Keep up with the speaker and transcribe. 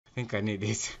I think I need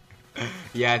this.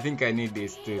 Yeah, I think I need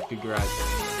this to figure out.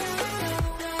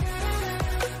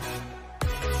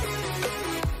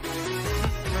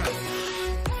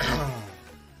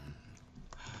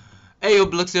 Hey yo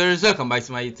Bluxers, welcome back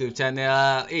to my YouTube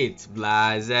channel. It's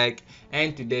BlaZaCkk,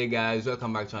 and today guys,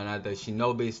 welcome back to another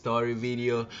Shinobi story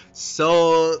video.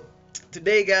 So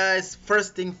today guys,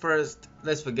 first thing first,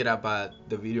 let's forget about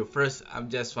the video. First, I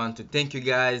just want to thank you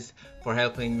guys for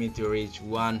helping me to reach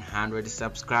 100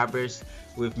 subscribers.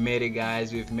 We've made it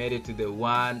guys, we've made it to the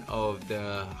one of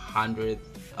the 100.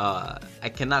 I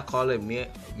cannot call it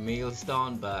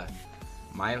milestone, but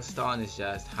milestone is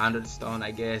just 100 stone, I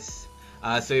guess.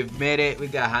 So we've made it, we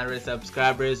got 100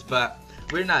 subscribers, but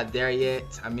we're not there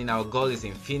yet. I mean, our goal is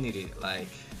infinity, like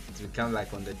to become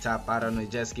like on the top. I don't know,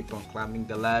 just keep on climbing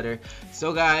the ladder.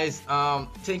 So guys,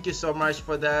 thank you so much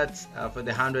for that, for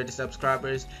the 100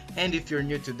 subscribers. And if you're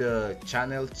new to the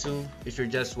channel too, if you're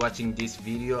just watching this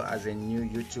video as a new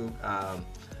YouTube,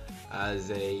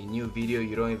 as a new video,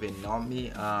 you don't even know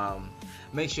me,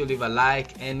 make sure you leave a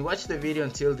like and watch the video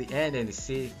until the end and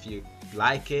see if you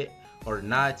like it or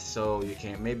not, so you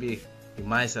can, maybe you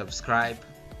might subscribe.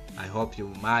 I hope you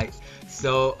might.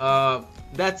 So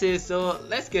that's it. So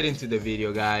let's get into the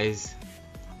video guys.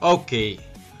 Okay,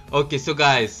 so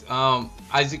guys,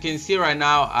 as you can see right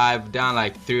now, I've done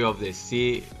like 3 of the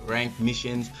C rank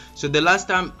missions. So the last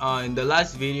time, in the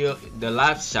last video, the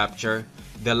last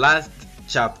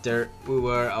chapter we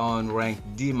were on rank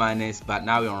D minus, but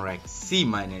now we're on rank C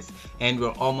minus, and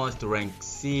we're almost to rank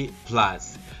C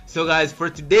plus. So guys, for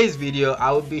today's video,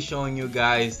 I will be showing you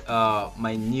guys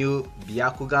my new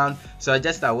Byakugan. So I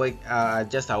just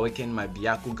awakened my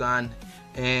Byakugan,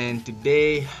 and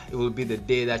today it will be the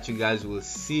day that you guys will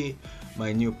see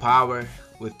my new power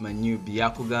with my new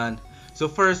Byakugan. So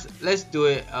first, let's do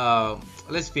it.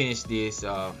 Let's finish this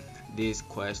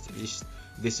quest,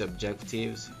 these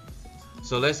objectives.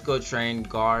 So let's go train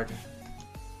guard.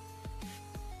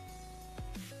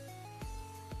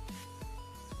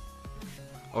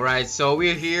 Alright, so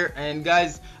we're here, and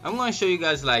guys, I'm gonna show you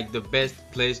guys like the best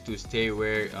place to stay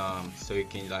where so you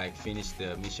can like finish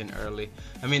the mission early.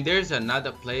 I mean, there's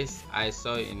another place I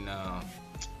saw in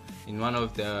one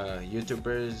of the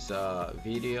YouTubers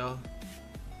video,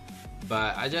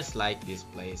 but I just like this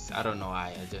place. I don't know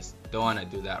why, I just don't want to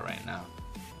do that right now.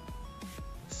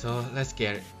 So let's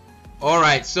get it.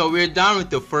 Alright, so we're done with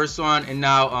the first one, and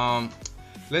now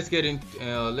let's get in.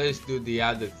 Let's do the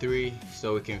other 3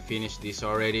 so we can finish this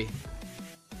already.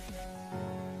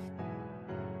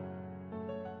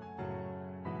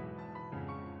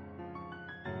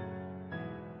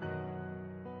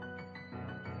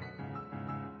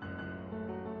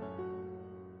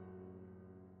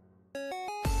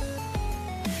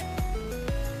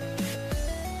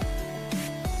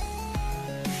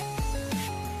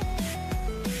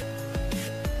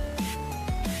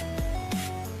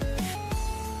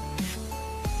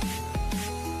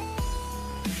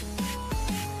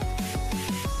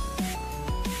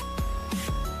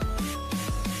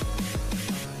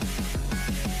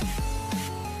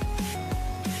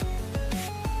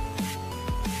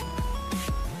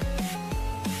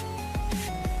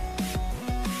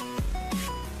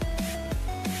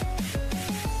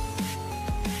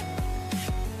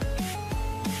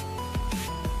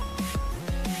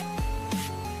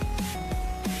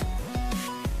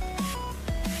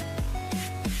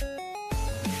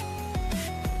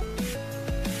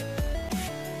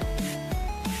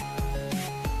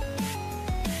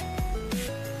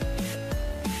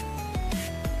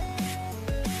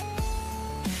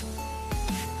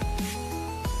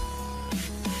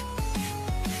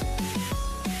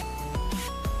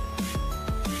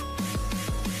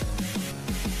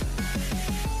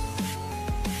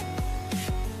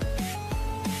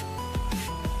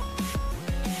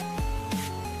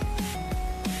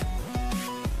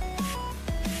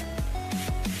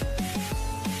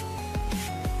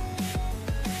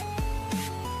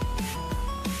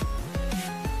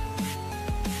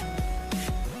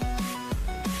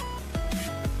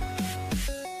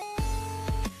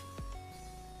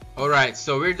 Alright,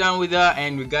 so we're done with that,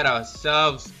 and we got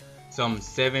ourselves some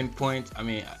 7 points. I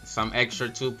mean, some extra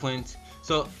 2 points.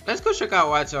 So let's go check out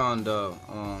what's on the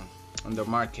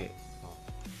market.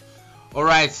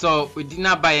 Alright, so we did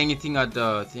not buy anything at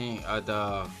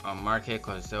the market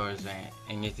because there wasn't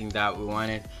anything that we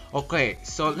wanted. Okay,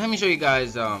 so let me show you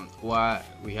guys what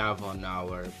we have on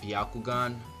our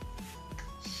Byakugan.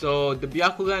 So the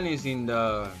Byakugan is in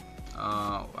the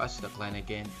what's the clan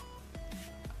again?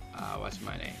 What's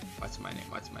my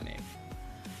name?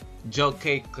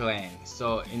 Jokei clan.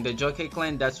 So in the Jokei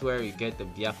clan, that's where you get the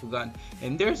Byakugan.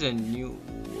 And there's a new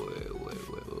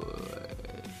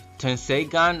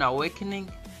Tenseigan Awakening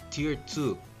tier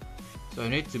 2. So I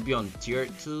need to be on tier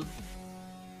 2.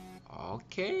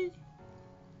 Okay.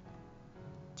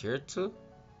 Tier 2?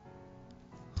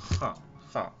 Huh.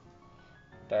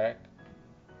 Dark.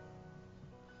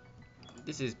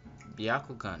 This is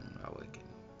Byakugan Awaken.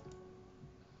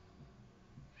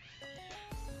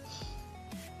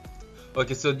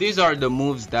 Okay, so these are the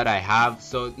moves that I have.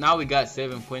 So now we got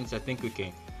 7 points. I think we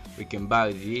can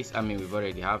buy these. I mean, we've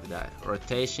already have that.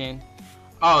 Rotation.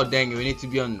 Oh dang, we need to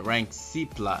be on rank C+.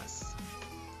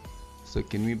 So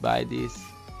can we buy this?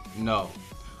 No.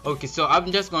 Okay, so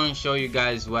I'm just going to show you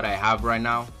guys what I have right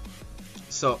now.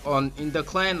 So in the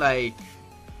clan, like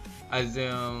as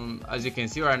you can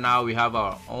see right now, we have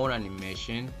our own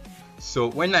animation. So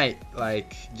when I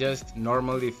like just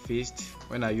normally fist,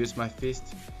 when I use my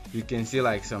fist, you can see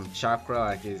like some chakra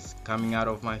like is coming out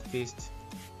of my fist,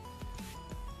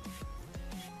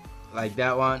 like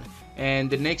that one. And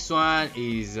the next one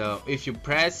is if you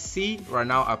press C. Right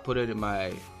now I put it in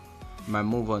my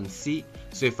move on C.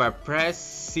 So if I press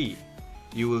C,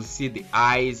 you will see the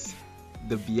eyes,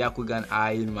 the Byakugan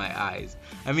eye in my eyes.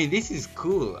 I mean, this is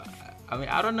cool. I mean,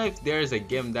 I don't know if there's a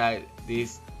game that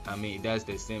does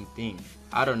the same thing.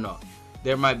 I don't know.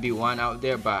 There might be one out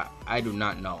there, but I do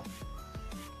not know.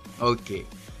 Okay,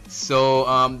 so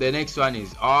the next one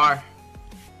is R,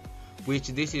 which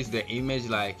this is the image.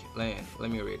 Like let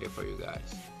me read it for you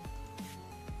guys.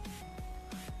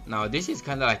 Now this is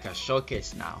kind of like a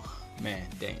showcase now. Man,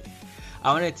 dang it.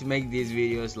 I wanted to make these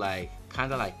videos like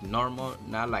kind of like normal,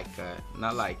 not like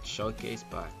showcase,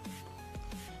 but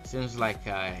seems like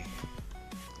I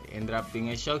ended up being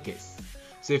a showcase.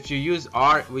 So if you use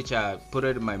R, which I put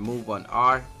it in my move on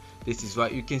R, this is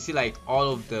what you can see, like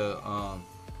all of the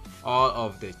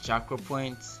chakra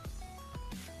points.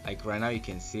 Like right now you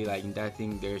can see like in that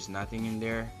thing there's nothing in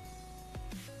there.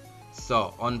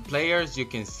 So on players you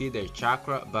can see their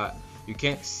chakra, but you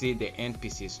can't see the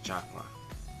NPC's chakra.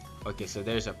 Okay, so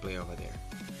there's a player over there.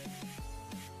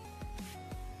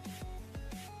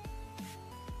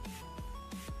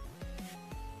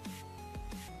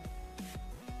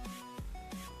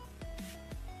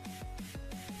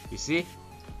 You see,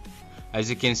 as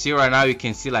you can see right now, you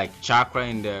can see like chakra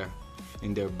in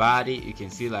their body. You can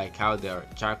see like how their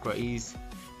chakra is.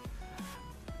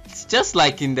 It's just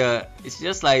like in the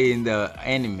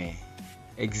anime,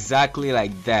 exactly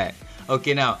like that.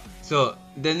 Okay, now so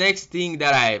the next thing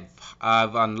that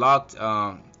I've unlocked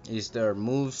is their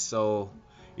moves. So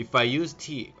if I use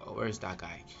T, oh, where's that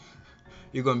guy?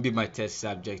 You're gonna be my test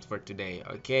subject for today,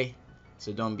 okay?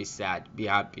 So don't be sad, be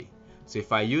happy. So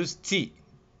if I use T,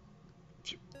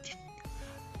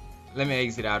 let me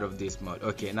exit out of this mode.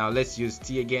 Okay, now let's use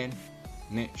T again.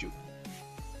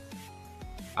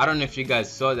 I don't know if you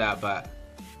guys saw that, but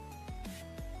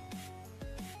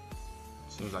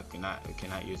seems like we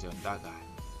cannot use it on that guy.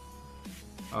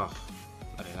 Oh,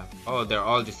 oh, they're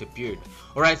all disappeared.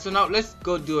 Alright, so now let's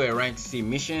go do a rank C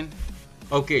mission.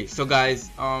 Okay, so guys,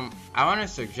 I want a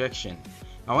suggestion.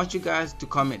 I want you guys to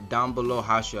comment down below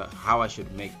how I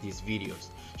should make these videos.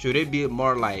 Should it be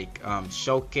more like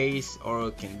showcase,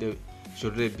 or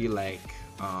should it be like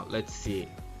let's see,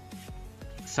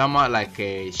 somewhat like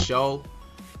a show,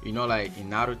 you know, like in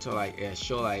Naruto, like a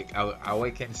show, like I'll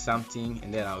awaken something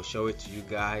and then I'll show it to you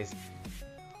guys.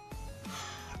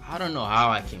 I don't know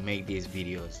how I can make these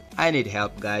videos. I need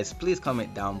help, guys. Please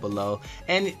comment down below.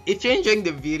 And if you're enjoying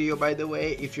the video, by the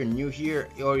way, if you're new here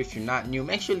or if you're not new,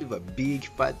 make sure you leave a big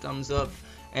fat thumbs up.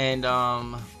 And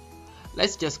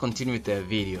let's just continue with the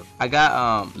video. I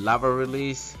got lava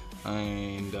release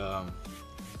and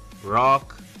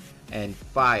rock and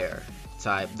fire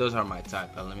type. Those are my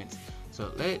type elements. So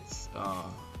let's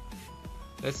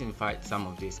invite some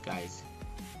of these guys.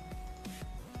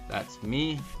 That's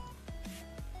me.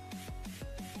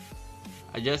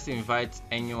 I just invite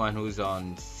anyone who's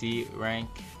on C rank.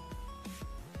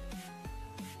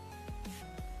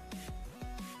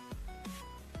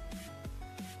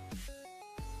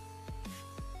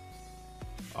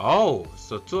 Oh,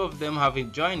 so 2 of them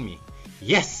haven't joined me.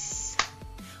 Yes,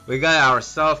 we got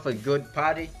ourselves a good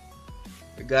party.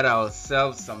 We got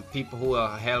ourselves some people who will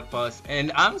help us.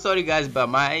 And I'm sorry guys, but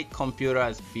my computer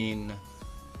has been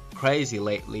crazy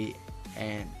lately,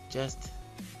 and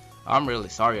I'm really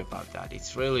sorry about that.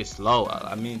 It's really slow.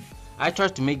 I mean, I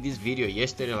tried to make this video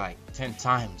yesterday like 10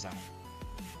 times.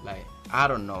 Like, I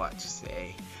don't know what to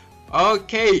say.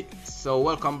 Okay, so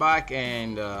welcome back.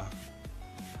 And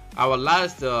our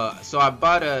last so I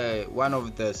bought one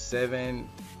of the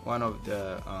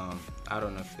I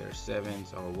don't know if they're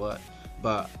 7s or what,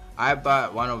 but I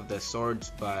bought one of the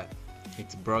swords, but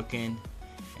it's broken,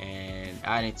 and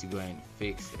I need to go and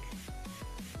fix it.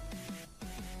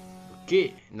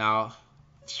 Okay, now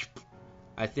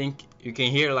I think you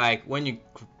can hear like when you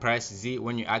press Z,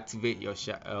 when you activate your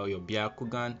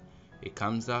Byakugan, it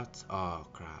comes out. Oh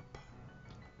crap.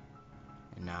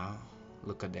 And now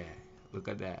look at that, look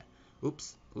at that.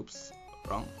 Oops,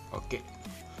 wrong.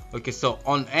 Okay, so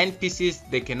on NPCs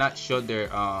they cannot show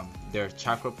their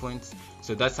chakra points,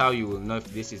 so that's how you will know if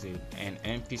this is an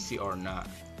NPC or not.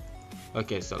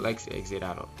 Okay, so let's exit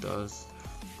out of those.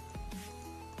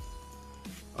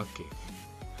 Okay,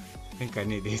 I think I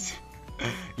need this.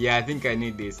 Yeah, I think I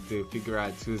need this to figure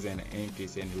out who's an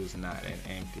NPC and who's not an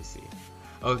NPC.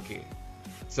 Okay,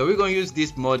 so we're gonna use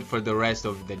this mode for the rest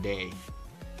of the day.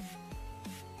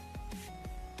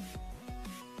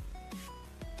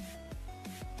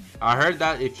 I heard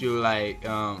that if you like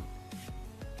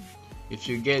if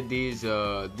you get these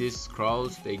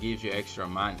scrolls, they give you extra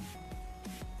money,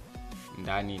 and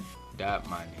I need that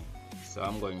money, so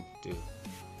I'm going to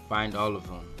find all of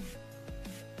them.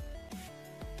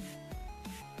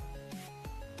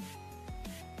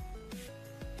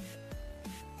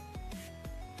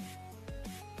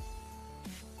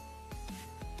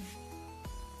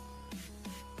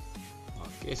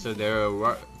 Okay, so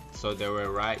they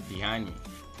were right behind me.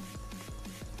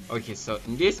 Okay, so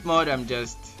in this mode I'm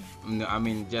just in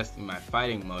my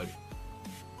fighting mode.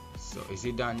 So is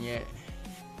it done yet?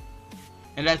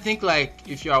 And I think like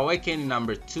if you awaken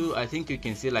number 2, I think you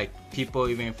can see like people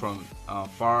even from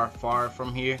far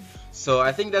from here. So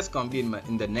I think that's gonna be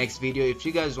in the next video. If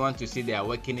you guys want to see the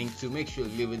awakening too, make sure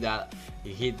you leave it that,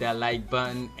 you hit that like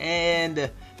button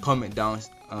and comment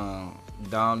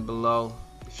down below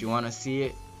if you want to see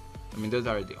it. I mean, those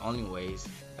are the only ways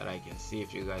that I can see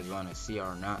if you guys want to see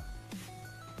or not.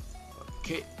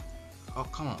 Okay. Oh,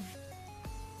 come on.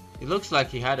 It looks like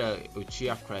he had a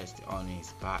Uchiha crest on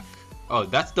his back. Oh,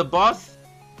 that's the boss?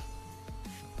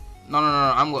 No.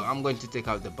 I'm going to take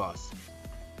out the boss.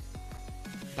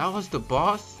 That was the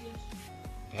boss?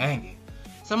 Dang it.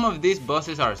 Some of these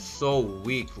bosses are so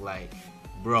weak, like,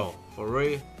 bro, for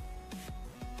real?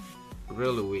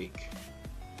 Really weak.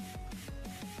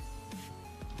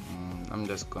 I'm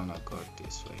just gonna go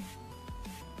this way.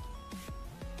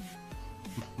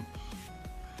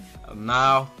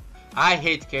 Now, I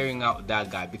hate carrying out that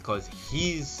guy because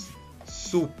he's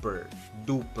super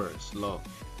duper slow.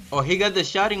 Oh, he got the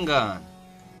shotgun gun.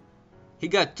 He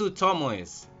got 2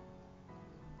 Tomoes.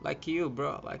 Like you,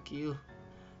 bro, like you.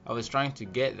 I was trying to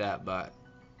get that, but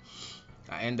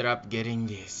I ended up getting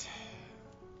this.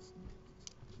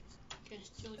 Can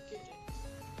still get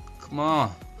it. Come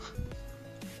on.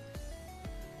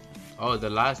 Oh,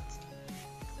 the last.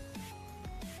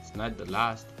 It's not the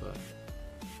last, but.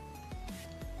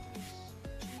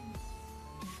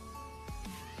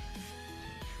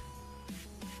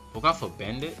 Look for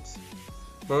bandits?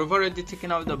 But we've already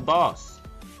taken out the boss.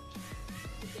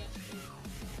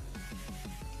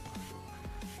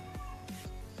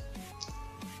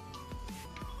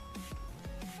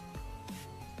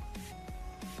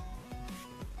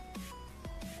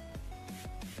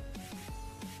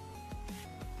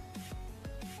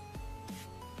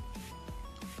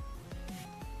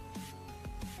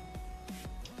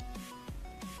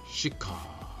 Shika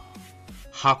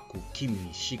Haku Kimi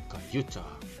Shika Yuta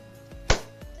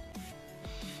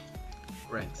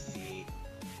Rexy.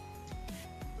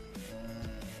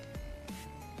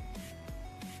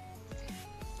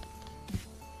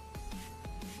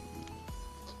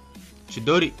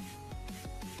 Chidori.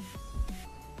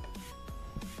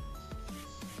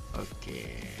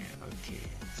 Okay,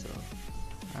 so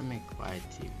I make quite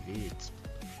a bit,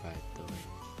 by the way.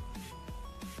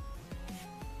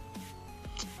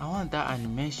 I want that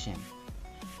animation.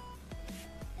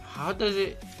 How does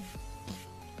it?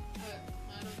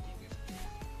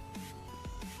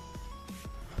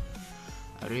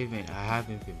 I don't think I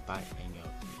haven't been buying any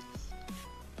of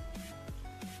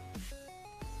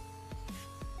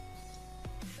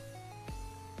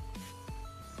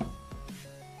these.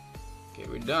 Okay,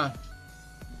 we're done.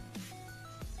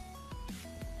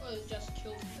 Well, it just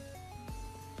killed me.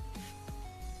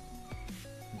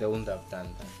 They wouldn't have done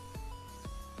that.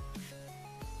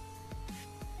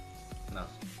 No.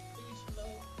 Pretty slow.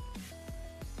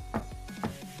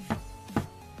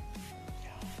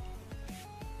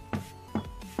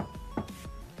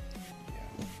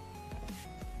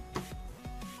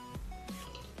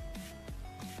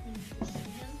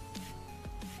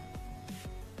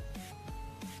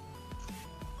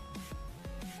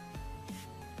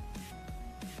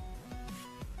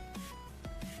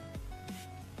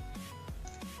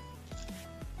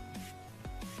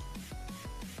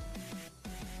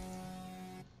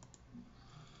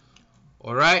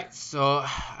 Alright, so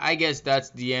I guess that's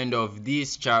the end of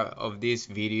this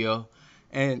video,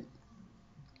 and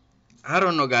I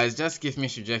don't know guys, just give me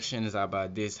suggestions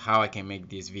about this, how I can make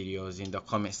these videos in the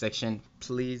comment section,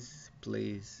 please,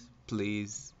 please,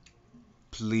 please,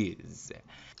 please.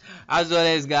 As well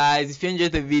as guys, if you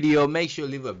enjoyed the video, make sure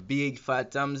to leave a big fat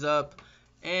thumbs up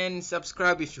and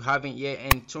subscribe if you haven't yet,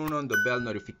 and turn on the bell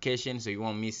notification so you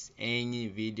won't miss any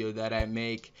video that I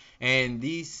make. And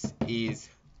this is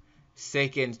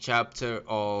second chapter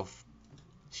of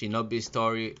Shinobi's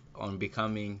story on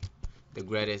becoming the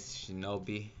greatest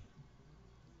Shinobi.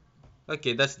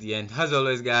 Okay, that's the end. As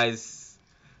always guys,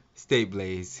 stay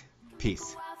blaze.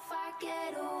 Peace.